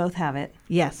 And we both have it.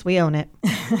 Yes, we own it.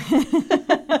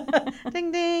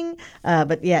 Ding, ding.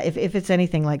 But yeah, if it's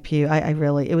anything like Pew,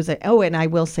 and I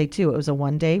will say too, it was a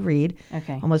one-day read.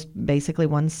 Okay. Almost basically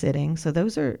one sitting. So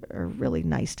those are really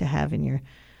nice to have in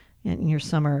your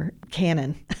summer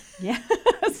canon. Yeah,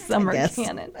 summer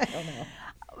canon. I don't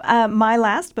know. My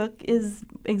last book is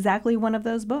exactly one of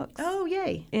those books. Oh,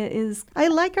 yay. It is. I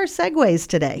like our segues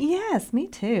today. Yes, me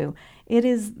too. It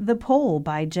is The Pole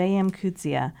by J.M.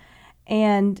 Coetzee.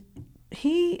 And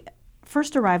he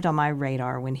first arrived on my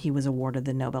radar when he was awarded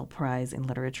the Nobel Prize in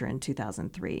Literature in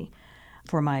 2003.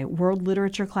 For my world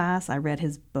literature class, I read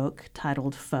his book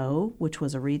titled Foe, which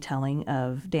was a retelling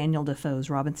of Daniel Defoe's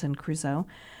Robinson Crusoe.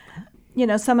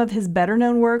 Some of his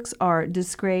better-known works are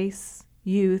Disgrace,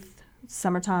 Youth,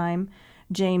 Summertime.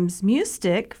 James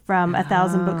Mustick from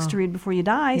 1,000 Books to Read Before You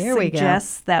Die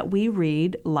suggests that we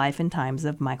read Life and Times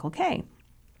of Michael Kay.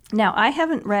 Now, I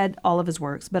haven't read all of his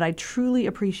works, but I truly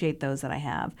appreciate those that I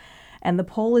have. And The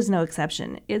Pole is no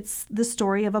exception. It's the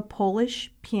story of a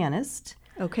Polish pianist.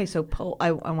 Okay, so Pole,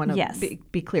 I want to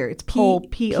be clear. It's Pole,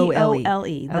 P-O-L-E.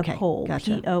 P-O-L-E, the okay, Pole,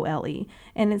 gotcha. P-O-L-E.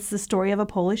 And it's the story of a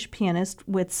Polish pianist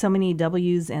with so many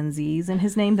W's and Z's in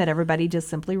his name that everybody just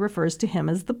simply refers to him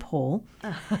as the Pole.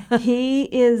 He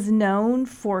is known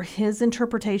for his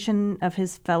interpretation of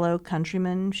his fellow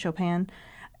countryman, Chopin,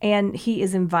 and he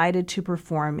is invited to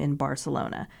perform in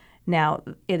Barcelona. Now,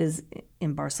 it is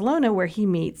in Barcelona where he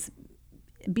meets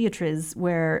Beatriz,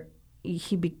 where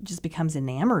he just becomes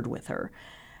enamored with her.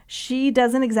 She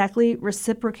doesn't exactly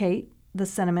reciprocate the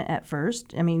sentiment at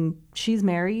first. I mean, she's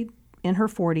married in her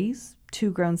 40s,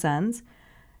 2 grown sons.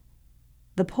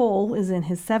 The Pole is in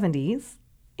his 70s.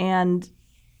 And,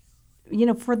 you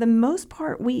know, for the most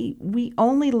part, we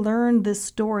only learn this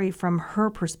story from her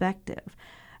perspective.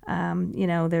 You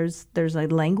know, there's a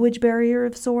language barrier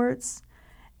of sorts.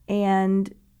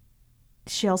 And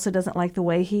she also doesn't like the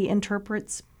way he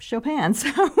interprets Chopin. So,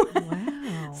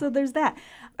 Wow. so there's that.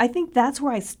 I think that's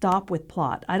where I stop with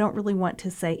plot. I don't really want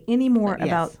to say any more Yes.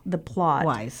 about the plot.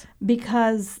 Wise.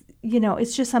 Because, you know,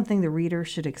 it's just something the reader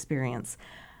should experience.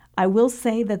 I will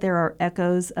say that there are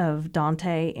echoes of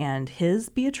Dante and his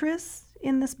Beatrice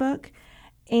in this book.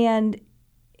 And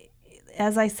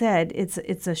as I said,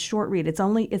 it's a short read. It's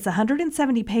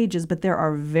 170 pages, but there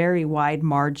are very wide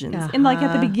margins. And like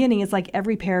at the beginning, it's like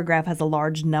every paragraph has a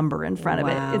large number in front of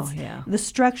it. It's the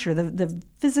structure, the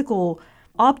physical,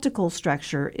 optical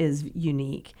structure is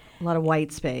unique. A lot of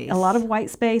white space. A lot of white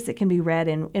space. It can be read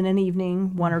in an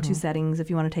evening, 1 or 2 settings if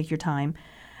you want to take your time.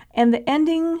 And the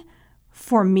ending,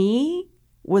 for me,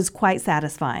 was quite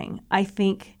satisfying. I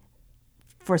think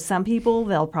for some people,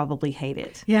 they'll probably hate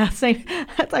it. Yeah, same.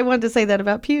 I wanted to say that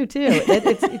about Pew, too.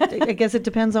 I guess it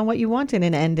depends on what you want in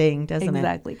an ending, doesn't it?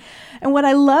 Exactly. And what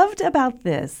I loved about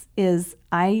this is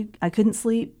I couldn't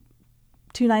sleep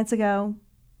 2 nights ago,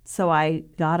 so I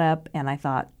got up and I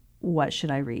thought, what should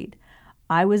I read?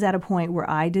 I was at a point where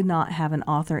I did not have an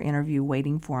author interview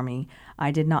waiting for me.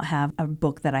 I did not have a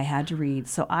book that I had to read,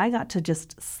 so I got to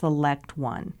just select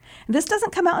one. And this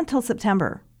doesn't come out until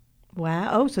September. Wow.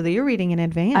 Oh, so you're reading in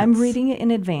advance. I'm reading it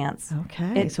in advance.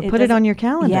 Okay. So put it on your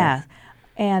calendar. Yeah.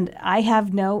 And I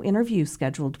have no interview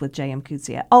scheduled with J.M.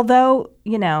 Coetzee. Although,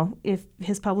 you know, if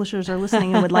his publishers are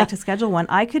listening and would like to schedule one,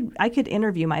 I could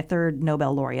interview my 3rd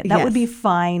Nobel laureate. That would be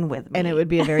fine with me. And it would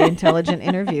be a very intelligent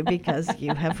interview because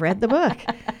you have read the book.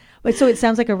 But so it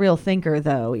sounds like a real thinker,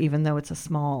 though, even though it's a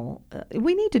small.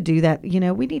 We need to do that. You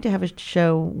know, we need to have a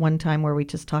show one time where we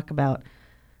just talk about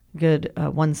good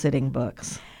one-sitting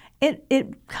books.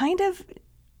 It kind of,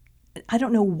 I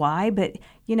don't know why, but,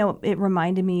 you know, it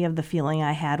reminded me of the feeling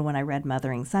I had when I read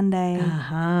Mothering Sunday.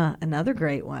 Another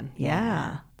great one.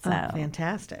 Yeah. So,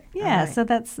 fantastic. Yeah, All right. so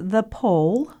that's The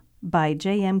Pole by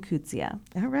J.M. Coetzee.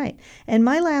 All right. And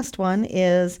my last one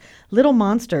is Little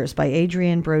Monsters by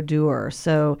Adrienne Brodeur.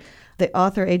 So the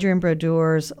author Adrienne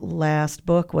Brodeur's last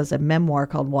book was a memoir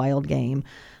called Wild Game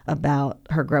about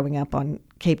her growing up on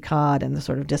Cape Cod and the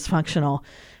sort of dysfunctional.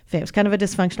 It was kind of a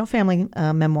dysfunctional family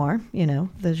memoir, you know,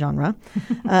 the genre.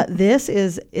 This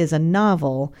is a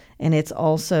novel, and it's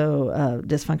also a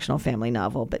dysfunctional family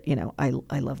novel. But, you know,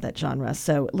 I love that genre.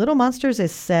 So Little Monsters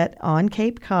is set on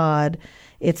Cape Cod.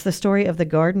 It's the story of the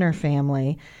Gardner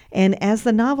family. And as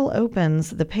the novel opens,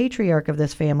 the patriarch of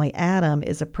this family, Adam,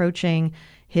 is approaching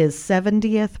his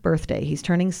 70th birthday. He's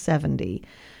turning 70.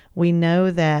 We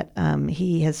know that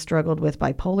he has struggled with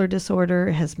bipolar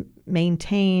disorder, has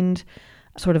maintained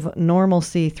sort of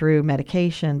normalcy through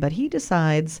medication, but he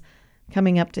decides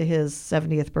coming up to his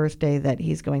 70th birthday that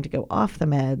he's going to go off the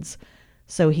meds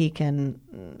so he can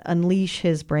unleash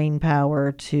his brain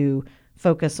power to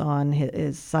focus on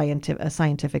his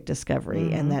scientific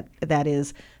discovery, and that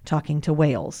is talking to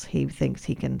whales. He thinks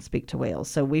he can speak to whales.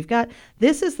 So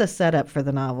this is the setup for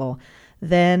the novel.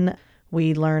 Then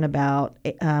we learn about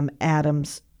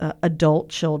Adam's adult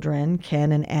children,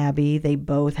 Ken and Abby. They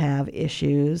both have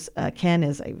issues. Ken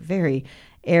is a very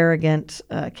arrogant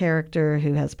character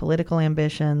who has political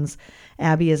ambitions.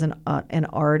 Abby is an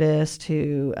artist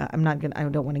who I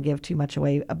don't want to give too much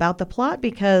away about the plot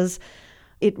because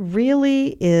it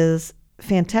really is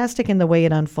fantastic in the way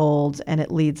it unfolds, and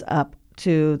it leads up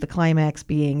to the climax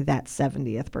being that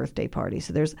 70th birthday party.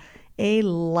 So there's a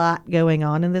lot going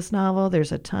on in this novel.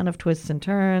 There's a ton of twists and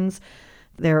turns.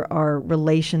 There are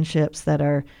relationships that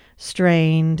are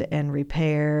strained and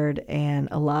repaired, and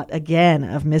a lot, again,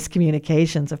 of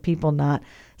miscommunications, of people not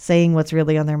saying what's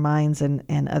really on their minds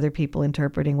and other people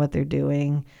interpreting what they're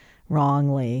doing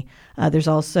wrongly. There's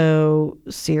also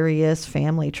serious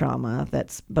family trauma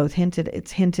that's both hinted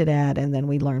at, and then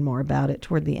we learn more about it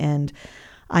toward the end.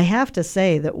 I have to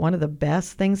say that one of the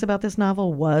best things about this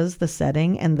novel was the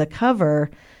setting and the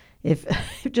cover. If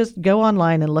just go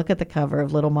online and look at the cover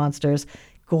of Little Monsters,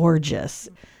 gorgeous.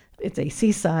 It's a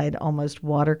seaside, almost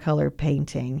watercolor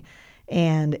painting.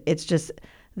 And it's just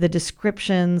the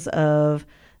descriptions of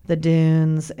the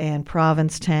dunes and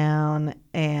Provincetown.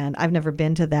 And I've never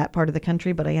been to that part of the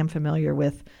country, but I am familiar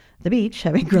with the beach,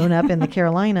 having grown up in the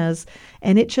Carolinas.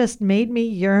 And it just made me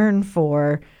yearn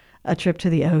for a trip to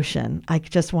the ocean. I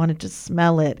just wanted to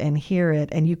smell it and hear it,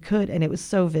 and you could, and it was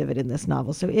so vivid in this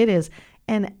novel. So it is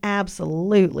an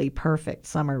absolutely perfect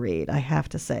summer read, I have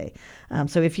to say.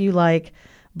 So if you like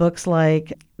books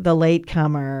like The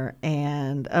Latecomer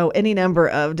and any number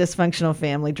of dysfunctional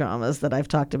family dramas that I've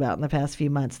talked about in the past few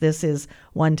months, this is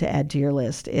one to add to your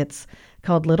list. It's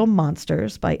called Little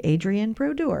Monsters by Adrienne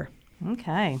Brodeur.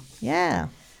 Okay. Yeah.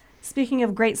 Speaking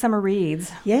of great summer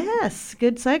reads. Yes,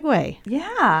 good segue.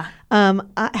 Yeah.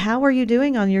 How are you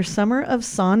doing on your Summer of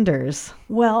Saunders?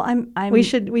 Well, I'm We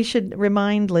should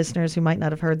remind listeners who might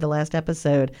not have heard the last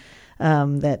episode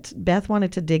that Beth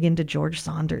wanted to dig into George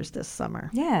Saunders this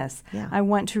summer. Yes. Yeah. I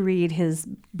want to read his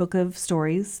book of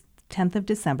stories, 10th of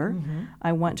December. Mm-hmm.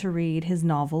 I want to read his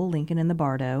novel, Lincoln in the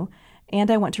Bardo. And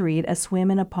I want to read A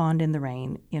Swim in a Pond in the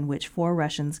Rain, in which 4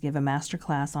 Russians give a master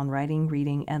class on writing,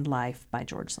 reading, and life by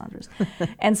George Saunders.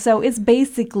 And so it's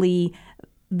basically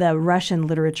the Russian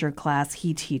literature class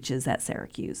he teaches at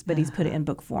Syracuse, but he's put it in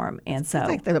book form. And so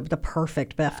It's like the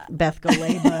perfect Beth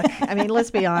Golay book. I mean,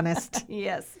 let's be honest.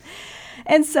 yes.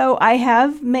 And so I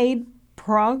have made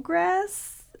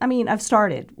progress. I mean, I've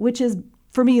started, which is,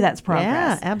 for me, that's progress.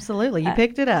 Yeah, absolutely. You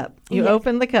picked it up. You yeah.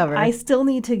 opened the cover. I still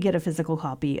need to get a physical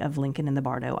copy of Lincoln in the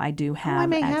Bardo. I do have I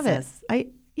may access. have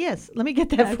it. Yes, let me get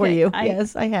that for Okay, you.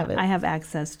 Yes, I have it. I have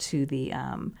access to the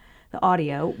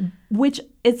audio, which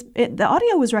the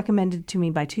audio was recommended to me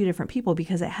by 2 different people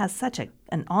because it has such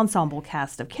an ensemble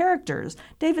cast of characters,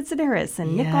 David Sedaris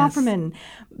and Nick Yes. Offerman.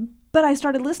 But I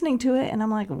started listening to it, and I'm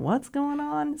like, what's going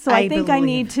on? So I think I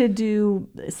need to do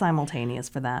simultaneous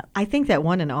for that. I think that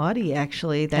won an Audie,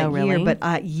 actually, that Oh, really? year.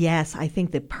 But yes, I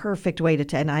think the perfect way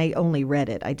to and I only read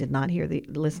it. I did not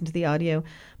listen to the audio.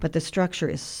 But the structure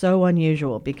is so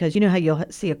unusual because you know how you'll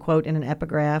see a quote in an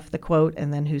epigraph, the quote,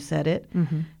 and then who said it?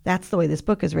 Mm-hmm. That's the way this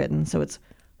book is written. So it's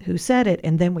who said it,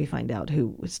 and then we find out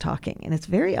who was talking. And it's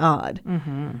very odd.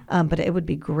 Mm-hmm. But it would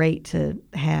be great to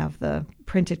have the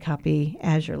printed copy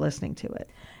as you're listening to it.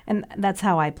 And that's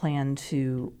how I plan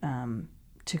to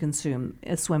consume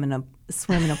A Swim in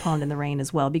a Pond in the Rain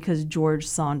as well, because George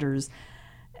Saunders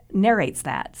narrates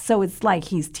that. So it's like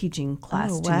he's teaching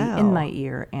class to me in my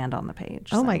ear and on the page.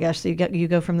 Oh my gosh! So you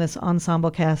go from this ensemble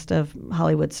cast of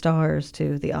Hollywood stars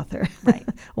to the author. Right.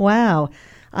 Wow.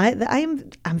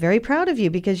 I'm very proud of you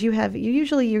because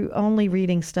you're only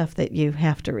reading stuff that you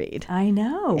have to read. I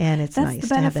know. And it's That's nice the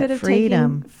to have benefit that of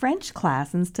freedom. taking French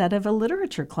class instead of a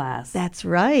literature class. That's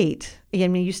right. I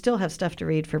mean, you still have stuff to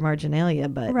read for marginalia,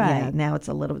 but yeah, Right. now it's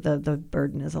a little the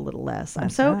burden is a little less. I'm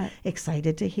That's so right.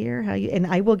 excited to hear how and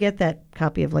I will get that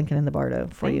copy of Lincoln in the Bardo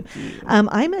for you. Thank you.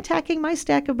 I'm attacking my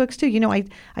stack of books too. You know, I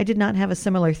did not have a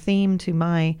similar theme to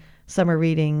my summer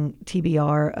reading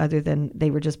TBR other than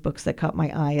they were just books that caught my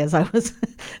eye as I was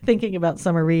thinking about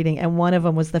summer reading. And one of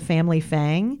them was The Family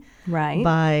Fang Right.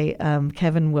 by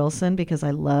Kevin Wilson, because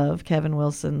I love Kevin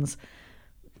Wilson's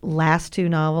last 2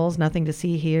 novels, Nothing to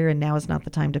See Here and Now Is Not the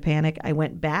Time to Panic. I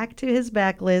went back to his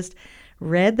backlist,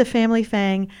 read The Family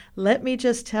Fang. Let me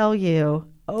just tell you,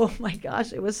 oh my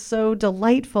gosh, it was so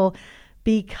delightful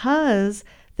because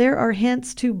there are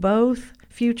hints to both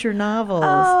future novels.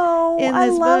 Oh, in I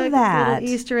this love book, that. little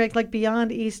Easter eggs, like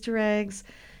beyond Easter eggs.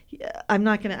 I'm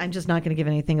just not gonna give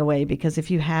anything away because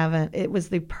if you haven't, it was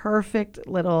the perfect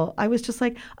little. I was just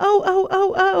like,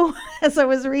 oh, as I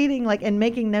was reading, like, and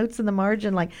making notes in the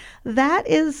margin, like that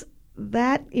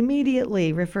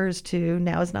immediately refers to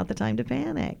Now Is Not the Time to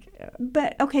Panic.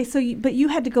 But okay, so you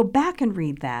had to go back and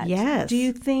read that. Yes. Do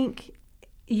you think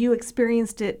you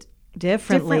experienced it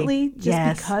Differently, just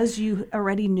yes. because you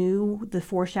already knew the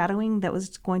foreshadowing that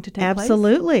was going to take place?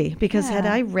 Absolutely, because had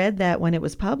Yeah. I read that when it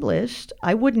was published,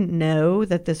 I wouldn't know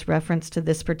that this reference to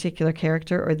this particular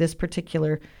character or this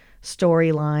particular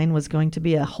storyline was going to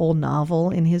be a whole novel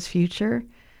in his future.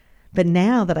 But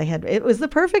now that it was the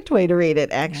perfect way to read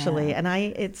it, actually. Yeah. And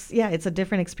it's a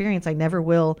different experience. I never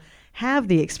will have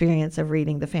the experience of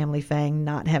reading The Family Fang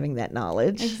not having that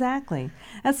knowledge. Exactly.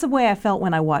 That's the way I felt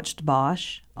when I watched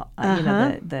Bosch,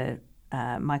 the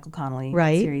Michael Connelly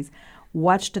Right. series.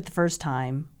 Watched it the first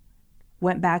time,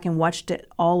 went back and watched it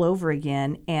all over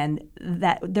again, and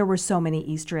that there were so many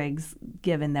Easter eggs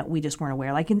given that we just weren't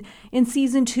aware. Like in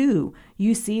season 2,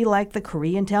 you see like the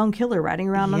Korean town killer riding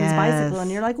around on his bicycle,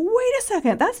 and you're like, wait a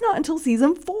second, that's not until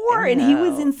season 4, and he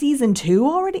was in season 2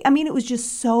 already. I mean, it was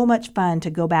just so much fun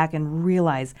to go back and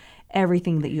realize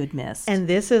everything that you had missed. And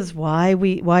this is why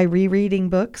rereading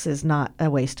books is not a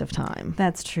waste of time.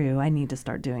 That's true. I need to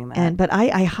start doing that. But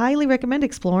I highly recommend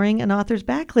exploring an author's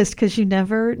backlist because you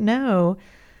never know.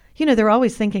 they're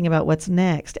always thinking about what's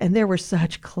next. And there were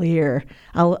such clear,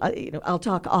 I'll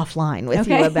talk offline with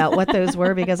you about what those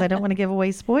were because I don't want to give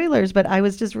away spoilers. But I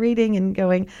was just reading and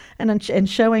going and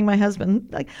showing my husband,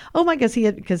 like, oh my gosh,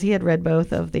 because he had read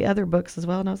both of the other books as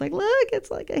well. And I was like, look,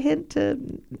 it's like a hint to,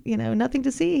 nothing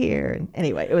to see here. And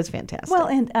anyway, it was fantastic. Well,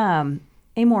 and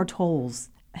Amor Towles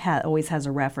always has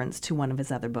a reference to one of his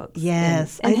other books.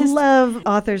 Yes, and I love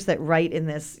authors that write in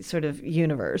this sort of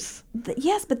universe.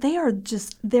 Yes, but they are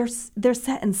just they're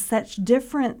set in such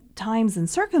different times and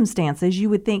circumstances. You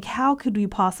would think, how could we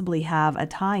possibly have a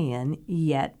tie-in?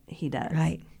 Yet he does.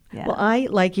 Right. Yeah. Well, I,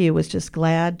 like you, was just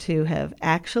glad to have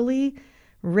actually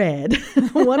read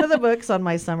one of the books on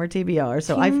my summer TBR.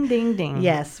 So ding, ding.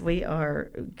 Yes, we are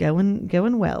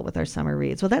going well with our summer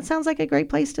reads. Well, that sounds like a great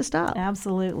place to stop.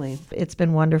 Absolutely. It's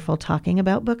been wonderful talking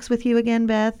about books with you again,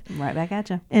 Beth. Right back at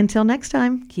you. Until next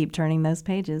time. Keep turning those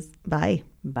pages. Bye.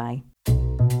 Bye.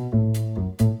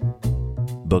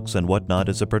 Books and Whatnot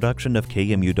is a production of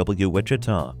KMUW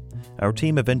Wichita. Our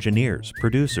team of engineers,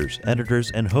 producers, editors,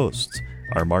 and hosts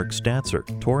are Mark Statzer,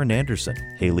 Torrin Anderson,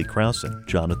 Haley Krausen,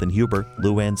 Jonathan Huber,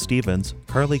 Luann Stevens,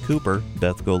 Carly Cooper,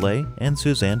 Beth Golay, and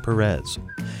Suzanne Perez.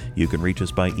 You can reach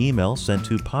us by email sent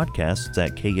to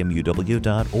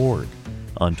podcasts@kmuw.org,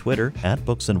 on Twitter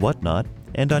 @booksandwhatnot,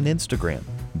 and on Instagram,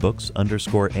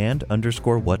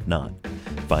 books_and_whatnot.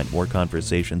 Find more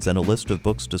conversations and a list of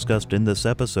books discussed in this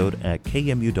episode at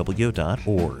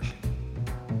kmuw.org.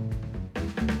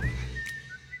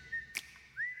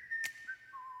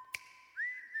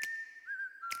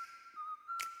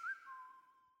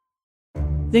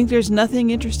 Think there's nothing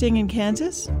interesting in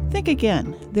Kansas? Think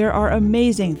again. There are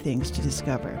amazing things to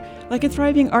discover, like a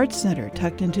thriving arts center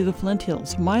tucked into the Flint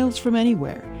Hills, miles from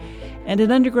anywhere, and an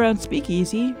underground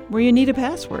speakeasy where you need a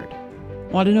password.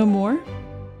 Want to know more?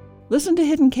 Listen to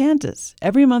Hidden Kansas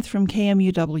every month from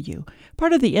KMUW,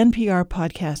 part of the NPR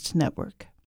Podcast Network.